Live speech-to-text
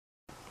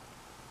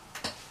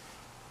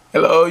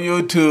Hello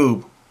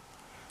YouTube,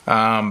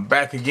 I'm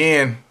back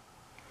again.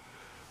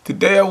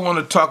 Today I want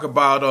to talk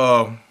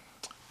about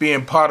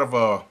being part of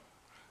a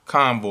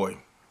convoy.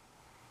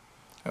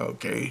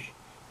 Okay,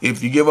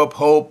 if you give up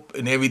hope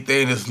and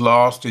everything is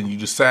lost and you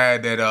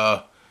decide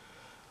that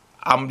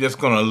I'm just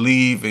gonna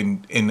leave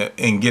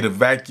and get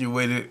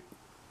evacuated,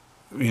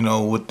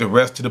 with the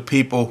rest of the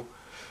people,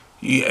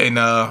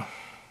 and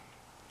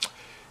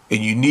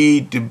you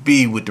need to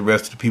be with the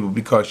rest of the people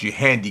because you're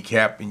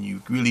handicapped and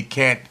you really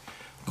can't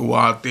go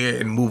out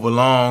there and move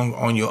along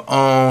on your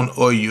own,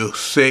 or you're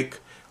sick,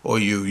 or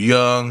you're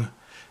young,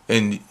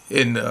 and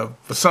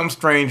for some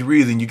strange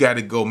reason you got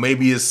to go.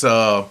 Maybe it's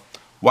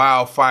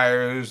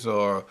wildfires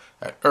or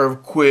an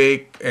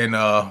earthquake and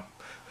a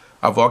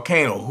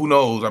volcano. Who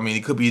knows? I mean,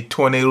 it could be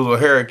tornadoes or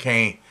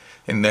hurricane,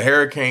 and the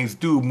hurricanes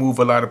do move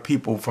a lot of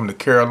people from the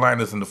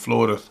Carolinas and the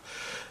Floridas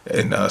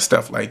and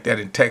stuff like that.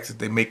 In Texas,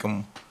 they make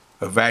them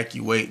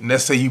evacuate. And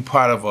let's say you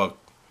part of a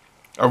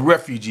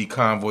refugee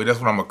convoy. That's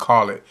what I'm gonna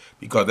call it,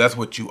 because that's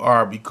what you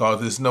are.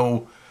 Because there's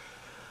nothing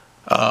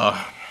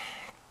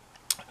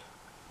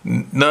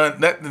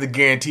to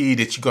guarantee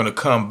that you're gonna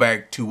come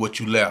back to what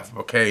you left.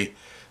 Okay,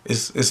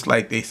 it's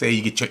like they say,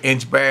 you get your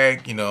inch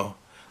bag.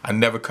 I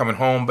never coming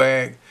home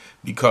bag,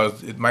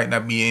 because it might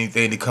not be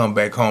anything to come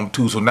back home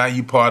to. So now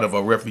you part of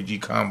a refugee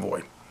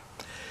convoy,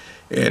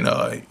 and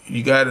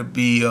you gotta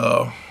be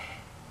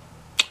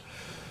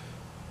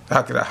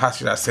how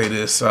should I say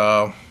this?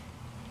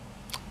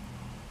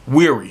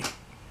 Weary.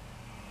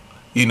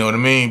 You know what I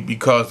mean?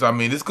 Because I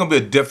mean, it's gonna be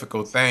a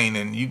difficult thing,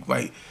 and you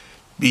might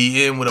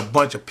be in with a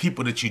bunch of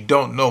people that you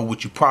don't know,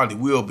 which you probably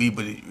will be.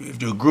 But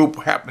if your group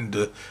happen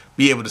to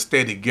be able to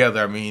stay together,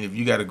 I mean, if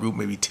you got a group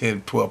maybe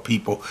 10, 12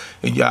 people,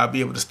 and y'all be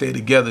able to stay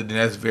together, then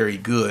that's very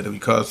good.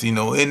 Because in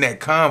that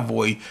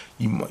convoy,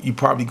 you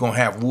probably gonna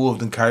have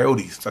wolves and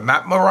coyotes. So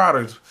not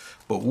marauders,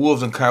 but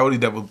wolves and coyotes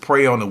that will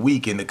prey on the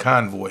weak in the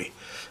convoy.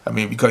 I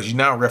mean, because you're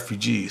now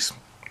refugees.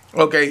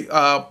 Okay,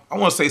 I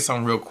want to say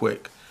something real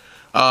quick.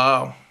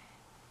 The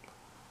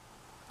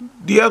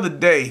other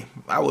day,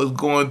 I was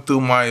going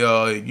through my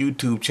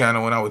YouTube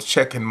channel and I was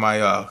checking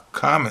my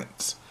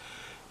comments,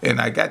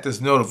 and I got this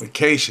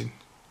notification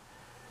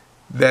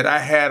that I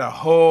had a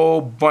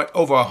whole bunch,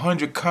 over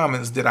 100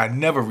 comments that I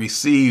never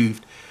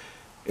received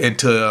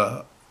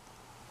until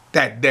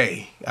that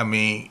day. I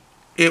mean,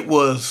 it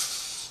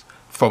was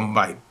from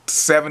like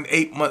 7,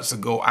 8 months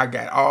ago. I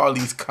got all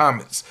these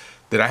comments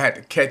that I had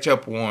to catch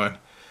up on.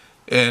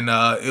 And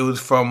it was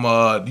from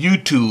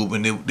YouTube,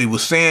 and they were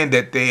saying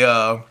that they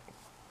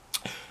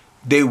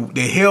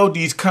held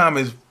these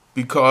comments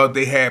because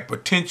they had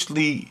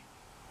potentially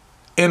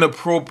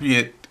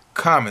inappropriate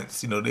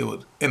comments. They were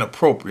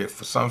inappropriate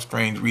for some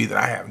strange reason.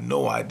 I have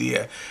no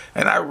idea.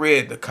 And I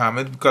read the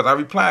comments because I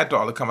replied to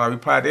all the comments. I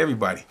replied to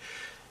everybody,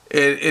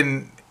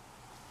 and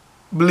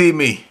believe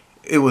me,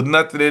 it was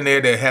nothing in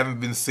there that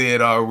haven't been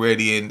said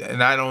already.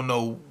 And I don't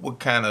know what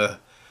kind of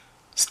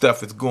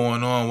stuff is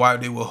going on, why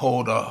they will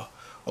hold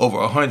over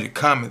 100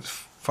 comments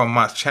from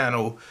my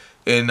channel,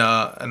 and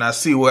I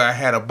see where I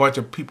had a bunch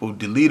of people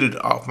deleted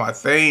off my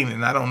thing,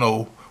 and I don't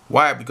know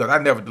why, because I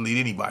never delete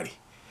anybody,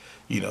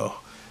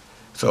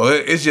 So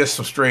it's just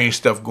some strange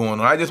stuff going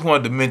on. I just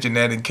wanted to mention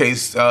that in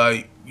case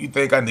you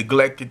think I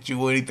neglected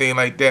you or anything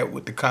like that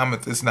with the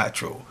comments. It's not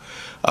true.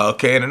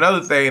 Okay, and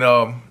another thing,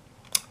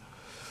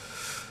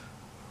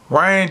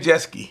 Ryan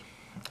Jeske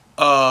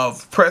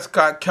of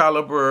Prescott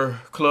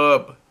Caliber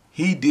Club,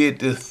 he did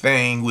this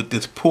thing with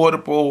this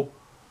portable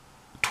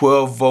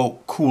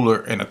 12-volt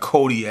cooler and a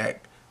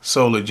Kodiak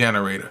solar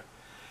generator.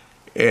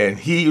 And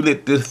he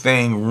let this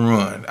thing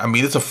run. I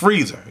mean, it's a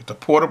freezer. It's a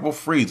portable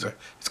freezer.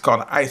 It's called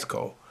an ice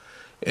cold.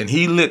 And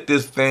he let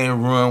this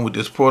thing run with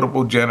this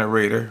portable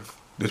generator,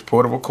 this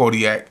portable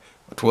Kodiak,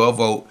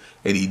 12-volt,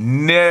 and he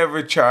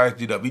never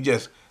charged it up. He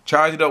just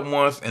charged it up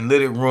once and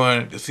let it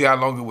run to see how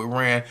long it would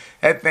run.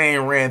 That thing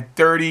ran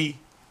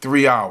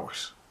 33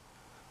 hours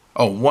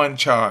on one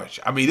charge.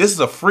 I mean, this is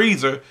a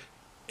freezer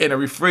in a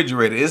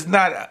refrigerator. It's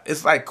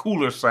like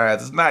cooler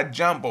size. It's not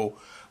jumbo.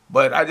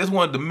 But I just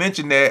wanted to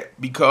mention that,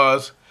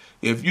 because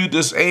if you're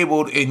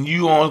disabled and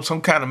you on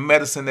some kind of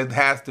medicine that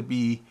has to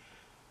be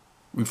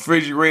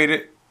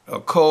refrigerated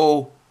or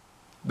cold,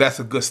 that's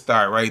a good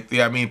start right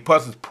there. I mean,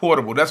 plus it's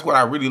portable. That's what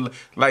I really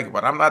like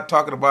about it. I'm not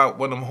talking about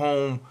one of them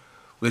home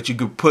that you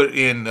could put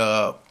in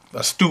a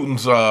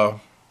student's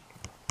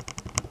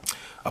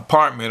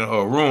apartment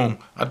or a room.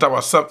 I'm talking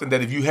about something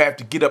that if you have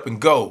to get up and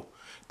go,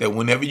 that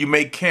whenever you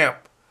make camp,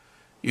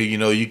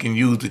 you can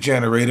use the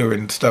generator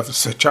and stuff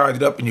to charge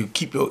it up, and you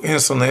keep your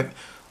insulin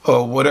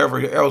or whatever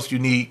else you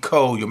need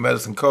cold, your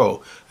medicine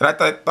cold. And I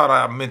thought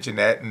I'd mention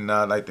that, and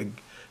I'd like to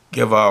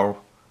give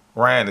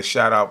Ryan a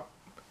shout out.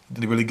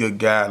 He's a really good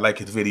guy. I like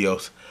his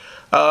videos.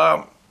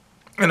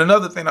 And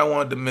another thing I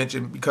wanted to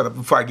mention, because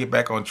before I get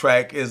back on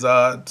track, is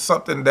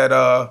something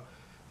that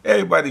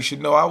everybody should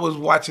know. I was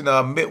watching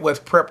a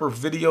Midwest Prepper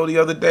video the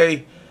other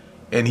day,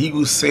 and he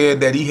was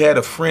saying that he had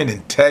a friend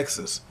in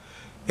Texas,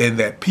 and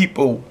that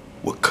people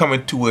were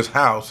coming to his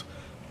house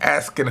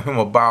asking him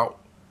about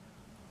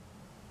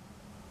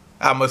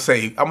I'm gonna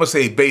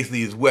say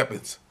basically his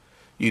weapons.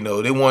 You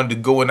know, they wanted to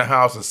go in the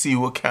house and see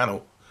what kind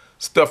of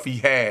stuff he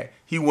had.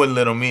 He wouldn't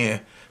let them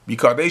in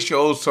because they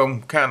showed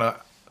some kind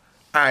of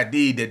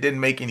ID that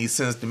didn't make any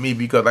sense to me.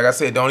 Because, like I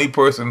said, the only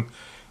person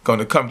going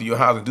to come to your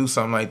house and do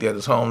something like that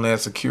is Homeland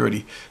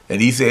Security,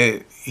 and he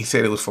said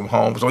it was from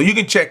home. So you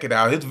can check it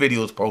out. His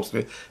video is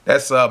posted.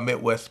 That's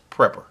Midwest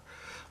Prepper.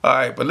 All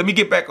right, but let me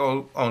get back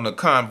on the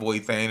convoy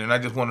thing, and I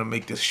just want to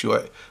make this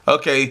short.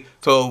 Okay,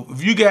 so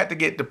if you got to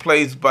get to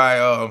place by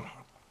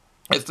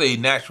let's say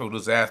natural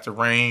disaster,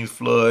 rains,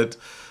 floods,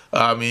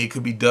 I mean, it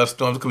could be dust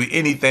storms, it could be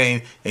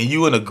anything, and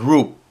you in a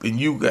group, and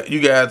you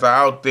guys are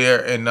out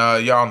there, and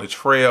y'all on the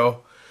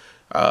trail.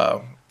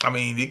 I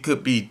mean, it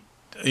could be,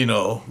 you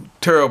know,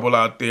 terrible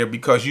out there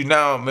because you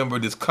now remember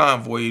this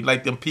convoy,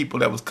 like them people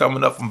that was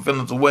coming up from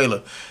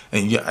Venezuela,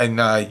 and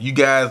you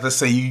guys, let's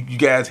say you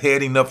guys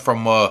heading up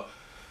from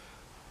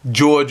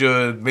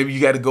Georgia, maybe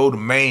you got to go to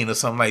Maine or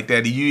something like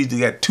that. You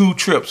usually got two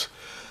trips.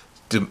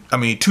 Two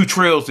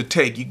trails to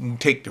take. You can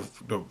take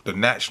the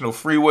national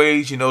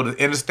freeways, you know, the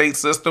interstate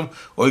system,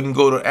 or you can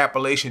go to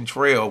Appalachian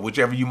Trail,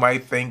 whichever you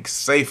might think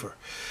safer.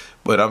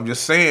 But I'm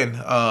just saying,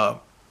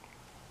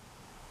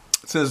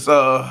 since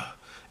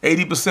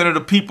 80% of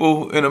the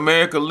people in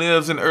America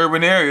lives in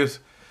urban areas,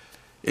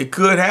 it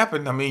could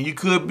happen. I mean, you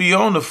could be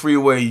on the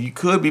freeway. You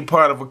could be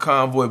part of a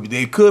convoy.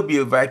 They could be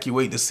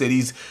evacuating the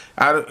cities.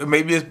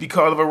 Maybe it's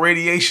because of a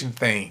radiation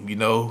thing, you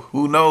know.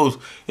 Who knows?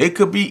 It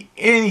could be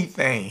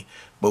anything.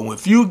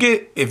 But if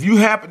you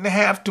happen to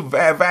have to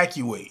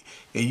evacuate,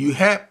 and you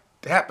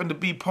happen to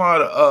be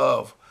part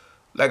of,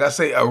 like I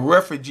say, a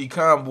refugee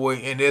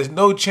convoy, and there's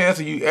no chance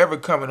of you ever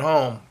coming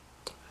home,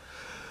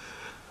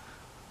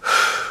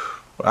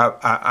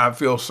 I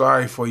feel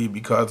sorry for you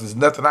because there's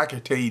nothing I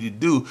can tell you to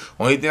do.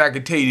 Only thing I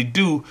can tell you to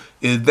do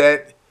is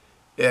that,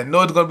 I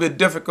know it's going to be a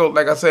difficult,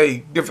 like I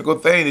say,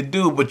 difficult thing to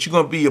do, but you're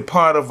going to be a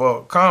part of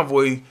a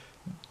convoy.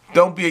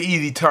 Don't be an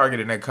easy target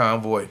in that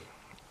convoy.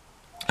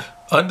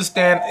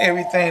 Understand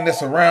everything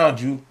that's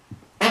around you.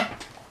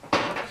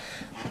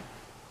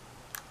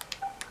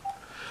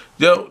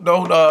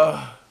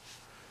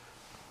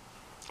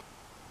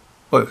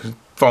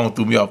 Phone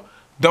threw me off.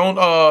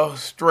 Don't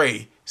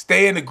stray.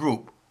 Stay in the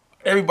group.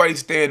 Everybody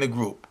stay in the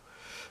group.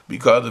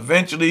 Because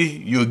eventually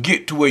you'll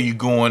get to where you're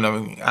going. I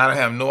mean, I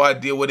have no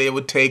idea where they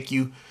would take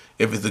you.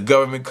 If it's a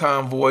government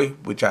convoy,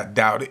 which I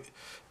doubt it,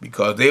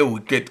 because they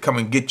would come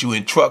and get you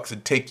in trucks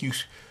and take you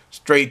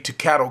straight to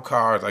cattle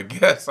cars, I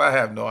guess. I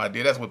have no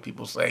idea. That's what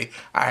people say.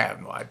 I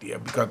have no idea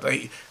because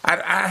like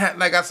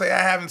I say, I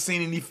haven't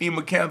seen any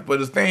FEMA camps. But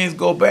as things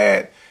go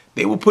bad,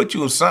 they will put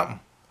you in something.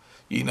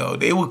 You know,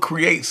 they will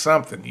create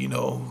something. You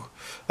know,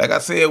 like I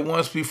said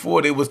once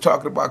before, they was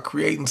talking about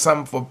creating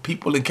something for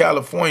people in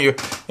California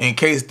in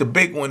case the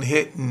big one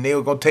hit, and they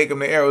were gonna take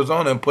them to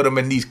Arizona and put them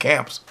in these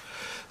camps.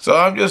 So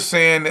I'm just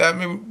saying, I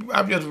mean,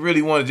 I just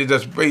really wanted to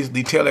just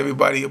basically tell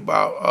everybody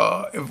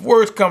about if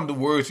worst come to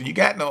worst and you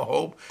got no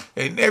hope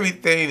and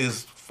everything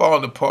is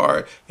falling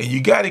apart and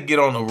you got to get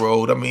on the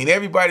road. I mean,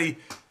 everybody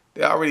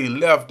that already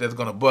left that's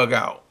going to bug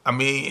out. I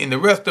mean, and the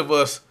rest of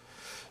us,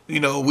 you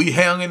know, we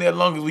hang in there as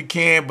long as we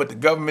can, but the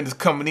government is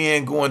coming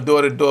in, going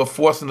door to door,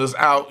 forcing us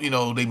out. You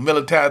know, they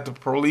militarize the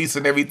police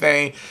and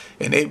everything,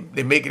 and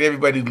they making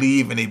everybody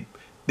leave, and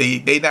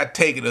they not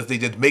taking us. They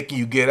just making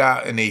you get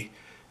out, and they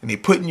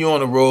putting you on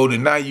the road,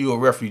 and now you a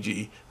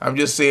refugee. I'm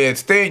just saying,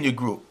 stay in your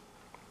group.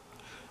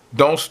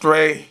 Don't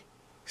stray.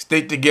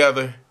 Stick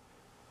together.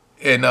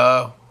 And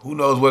who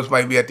knows what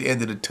might be at the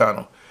end of the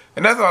tunnel.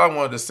 And that's all I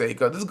wanted to say,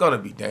 because this is going to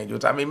be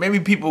dangerous. I mean, maybe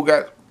people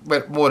got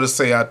more to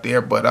say out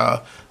there, but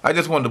I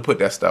just wanted to put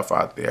that stuff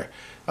out there.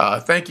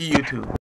 Thank you, YouTube.